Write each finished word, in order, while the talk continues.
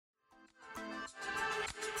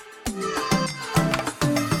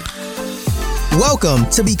Welcome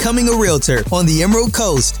to Becoming a Realtor on the Emerald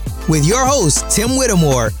Coast with your host, Tim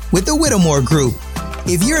Whittemore with the Whittemore Group.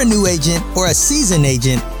 If you're a new agent or a seasoned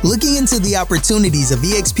agent looking into the opportunities of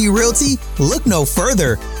eXp Realty, look no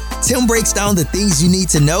further. Tim breaks down the things you need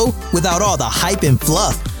to know without all the hype and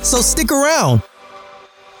fluff. So stick around.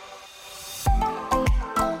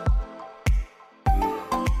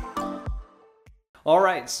 All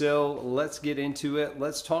right, so let's get into it.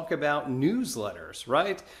 Let's talk about newsletters,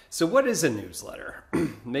 right? So what is a newsletter?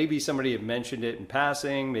 Maybe somebody had mentioned it in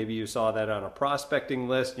passing. Maybe you saw that on a prospecting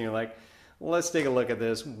list and you're like, let's take a look at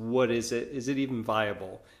this. What is it? Is it even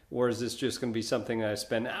viable? Or is this just going to be something I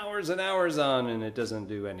spend hours and hours on and it doesn't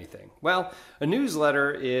do anything? Well, a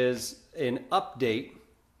newsletter is an update.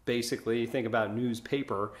 Basically, think about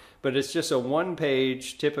newspaper, but it's just a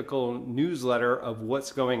one-page typical newsletter of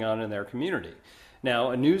what's going on in their community.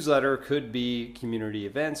 Now, a newsletter could be community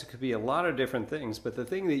events, it could be a lot of different things, but the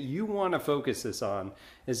thing that you want to focus this on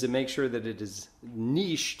is to make sure that it is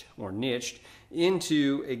niched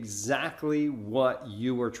into exactly what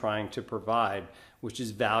you are trying to provide, which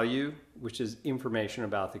is value, which is information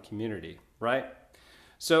about the community, right?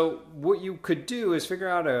 So what you could do is figure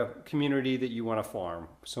out a community that you want to farm,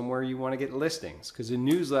 somewhere you want to get listings, because a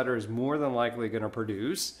newsletter is more than likely going to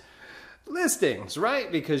produce listings,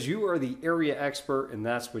 right? Because you are the area expert and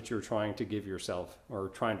that's what you're trying to give yourself or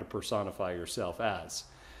trying to personify yourself as.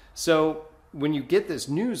 So when you get this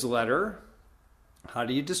newsletter, how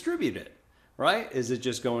do you distribute it, right? Is it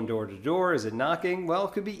just going door to door? Is it knocking? Well,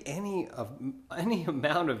 it could be any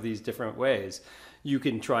amount of these different ways. You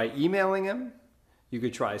can try emailing them. You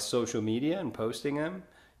could try social media and posting them.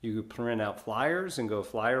 You could print out flyers and go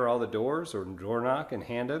flyer all the doors or door knock and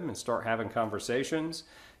hand them and start having conversations.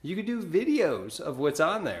 You could do videos of what's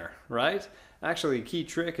on there, right? Actually, a key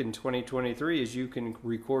trick in 2023 is you can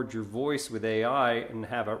record your voice with AI and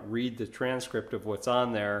have it read the transcript of what's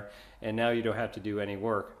on there, and now you don't have to do any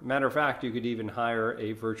work. Matter of fact, you could even hire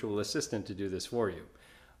a virtual assistant to do this for you.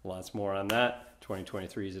 Lots more on that.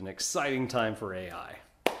 2023 is an exciting time for AI.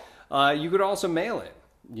 You could also mail it.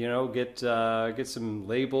 You know, get some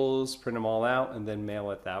labels, print them all out, and then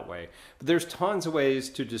mail it that way. But there's tons of ways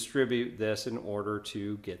to distribute this in order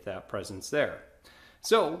to get that presence there.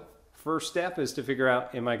 So first step is to figure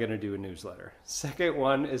out, am I going to do a newsletter? Second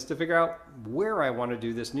one is to figure out where I want to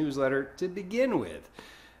do this newsletter to begin with.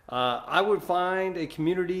 I would find a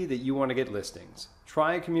community that you want to get listings.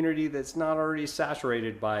 Try a community that's not already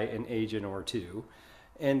saturated by an agent or two.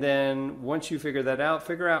 And then once you figure that out,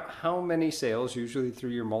 figure out how many sales, usually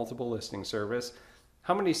through your multiple listing service,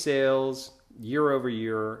 how many sales year over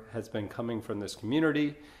year has been coming from this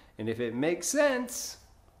community. And if it makes sense,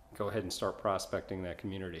 go ahead and start prospecting that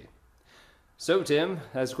community. So Tim,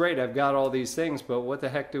 that's great. I've got all these things, but what the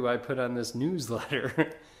heck do I put on this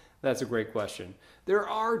newsletter? That's a great question. There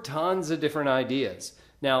are tons of different ideas.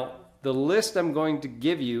 Now, the list I'm going to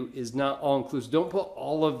give you is not all inclusive. Don't put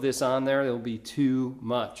all of this on there. It'll be too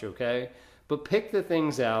much, okay? But pick the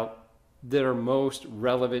things out that are most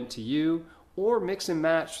relevant to you or mix and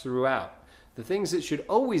match throughout. The things that should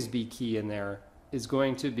always be key in there is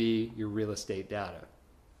going to be your real estate data,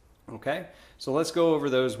 okay? So let's go over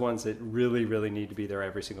those ones that really, really need to be there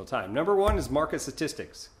every single time. Number one is market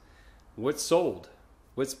statistics. What's sold?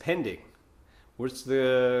 What's pending? What's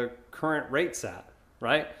the current rates at,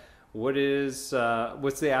 right? What's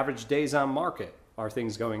the average days on market? Are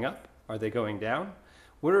things going up? Are they going down?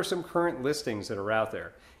 What are some current listings that are out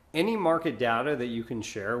there? Any market data that you can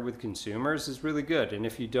share with consumers is really good. And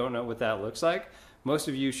if you don't know what that looks like, most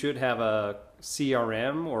of you should have a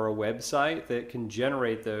CRM or a website that can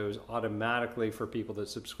generate those automatically for people that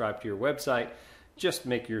subscribe to your website. Just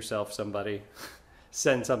make yourself somebody,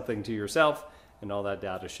 send something to yourself, and all that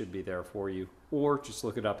data should be there for you. Or just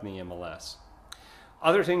look it up in the MLS.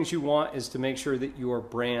 Other things you want is to make sure that your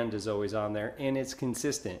brand is always on there and it's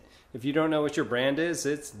consistent. If you don't know what your brand is,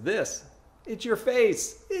 it's this. It's your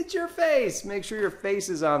face. It's your face. Make sure your face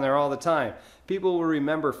is on there all the time. People will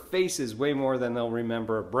remember faces way more than they'll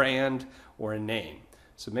remember a brand or a name.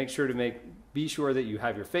 So make sure to be sure that you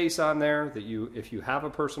have your face on there, that if you have a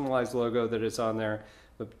personalized logo, that it's on there,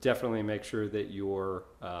 but definitely make sure that your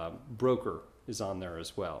broker is on there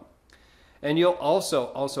as well. And you'll also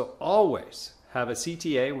always have a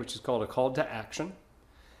CTA, which is called a call to action,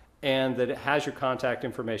 and that it has your contact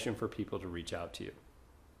information for people to reach out to you.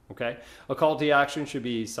 Okay? A call to action should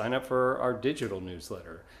be sign up for our digital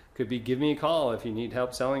newsletter. Could be give me a call if you need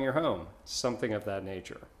help selling your home, something of that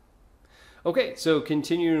nature. Okay, so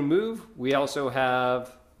continue to move. We also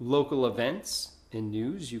have local events in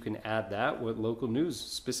news, you can add that with local news,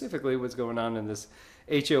 specifically what's going on in this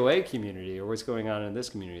HOA community or what's going on in this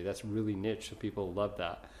community. That's really niche, so people love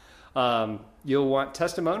that. You'll want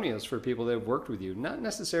testimonials for people that have worked with you, not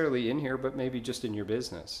necessarily in here, but maybe just in your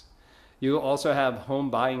business. You'll also have home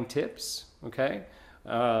buying tips, okay?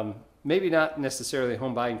 Maybe not necessarily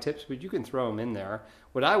home buying tips, but you can throw them in there.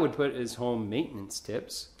 What I would put is home maintenance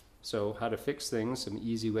tips, so how to fix things, some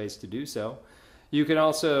easy ways to do so. You can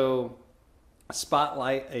also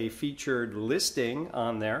spotlight a featured listing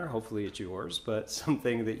on there, hopefully it's yours, but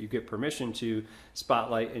something that you get permission to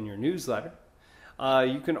spotlight in your newsletter.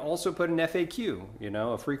 You can also put an FAQ,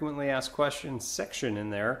 a frequently asked questions section in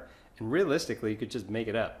there, and realistically, you could just make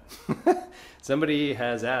it up. Somebody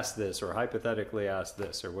has asked this or hypothetically asked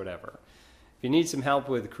this or whatever. If you need some help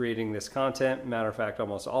with creating this content, matter of fact,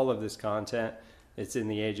 almost all of this content, it's in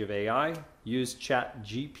the age of AI. Use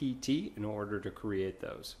ChatGPT in order to create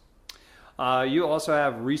those. You also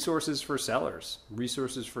have resources for sellers.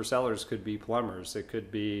 Resources for sellers could be plumbers. It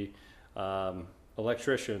could be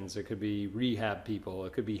electricians. It could be rehab people.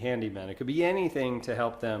 It could be handymen. It could be anything to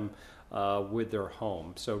help them with their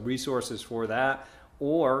home. So resources for that,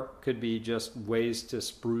 or could be just ways to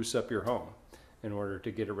spruce up your home in order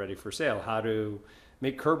to get it ready for sale. How to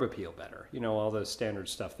make curb appeal better. All the standard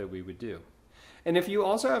stuff that we would do. And if you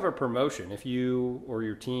also have a promotion, if you or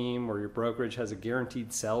your team or your brokerage has a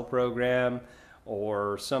guaranteed sell program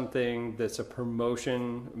or something that's a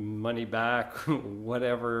promotion, money back,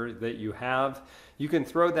 whatever that you have, you can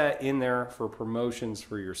throw that in there for promotions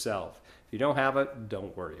for yourself. If you don't have it,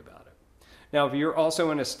 don't worry about it. Now, if you're also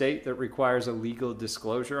in a state that requires a legal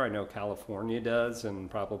disclosure, I know California does and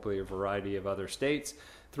probably a variety of other states,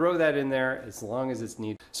 throw that in there as long as it's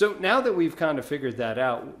needed. So now that we've kind of figured that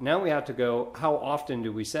out, now we have to go, how often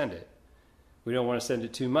do we send it? We don't want to send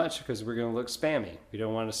it too much because we're going to look spammy. We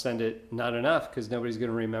don't want to send it not enough because nobody's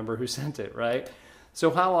going to remember who sent it, right?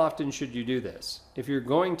 So how often should you do this? If you're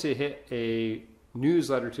going to hit a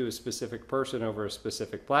newsletter to a specific person over a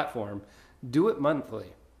specific platform, do it monthly.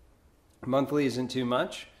 Monthly isn't too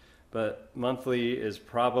much, but monthly is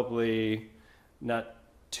probably not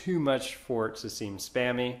too much for it to seem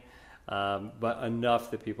spammy, but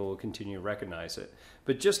enough that people will continue to recognize it.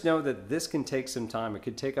 But just know that this can take some time. It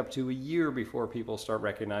could take up to a year before people start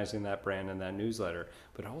recognizing that brand and that newsletter,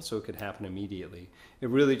 but also it could happen immediately. It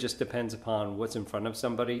really just depends upon what's in front of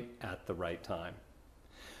somebody at the right time.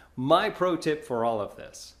 My pro tip for all of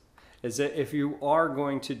this is that if you are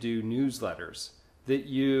going to do newsletters, that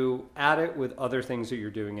you add it with other things that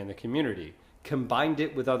you're doing in the community, combined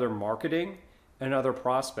it with other marketing and other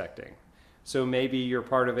prospecting. So maybe you're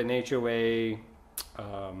part of an HOA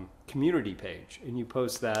community page and you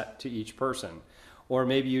post that to each person. Or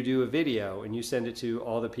maybe you do a video and you send it to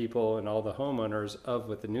all the people and all the homeowners of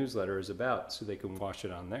what the newsletter is about so they can watch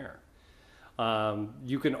it on there.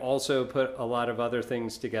 You can also put a lot of other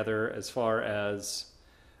things together as far as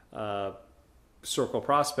circle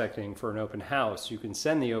prospecting for an open house. You can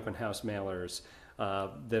send the open house mailers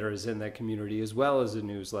that is in that community as well as a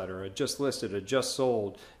newsletter, a just listed, a just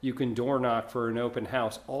sold. You can door knock for an open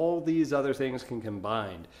house. All these other things can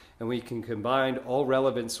combine, and we can combine all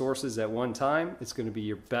relevant sources at one time. It's going to be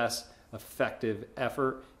your best effective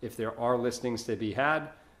effort. If there are listings to be had,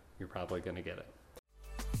 you're probably going to get it.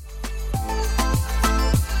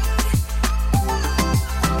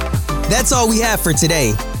 That's all we have for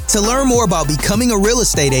today. To learn more about becoming a real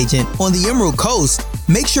estate agent on the Emerald Coast,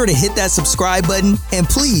 make sure to hit that subscribe button and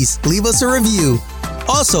please leave us a review.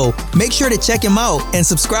 Also, make sure to check him out and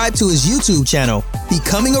subscribe to his YouTube channel,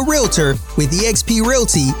 Becoming a Realtor with eXp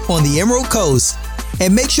Realty on the Emerald Coast.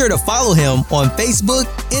 And make sure to follow him on Facebook,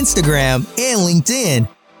 Instagram, and LinkedIn.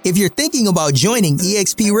 If you're thinking about joining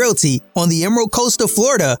eXp Realty on the Emerald Coast of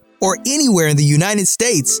Florida or anywhere in the United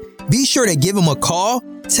States, be sure to give him a call,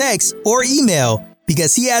 text, or email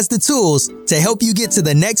because he has the tools to help you get to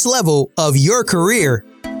the next level of your career.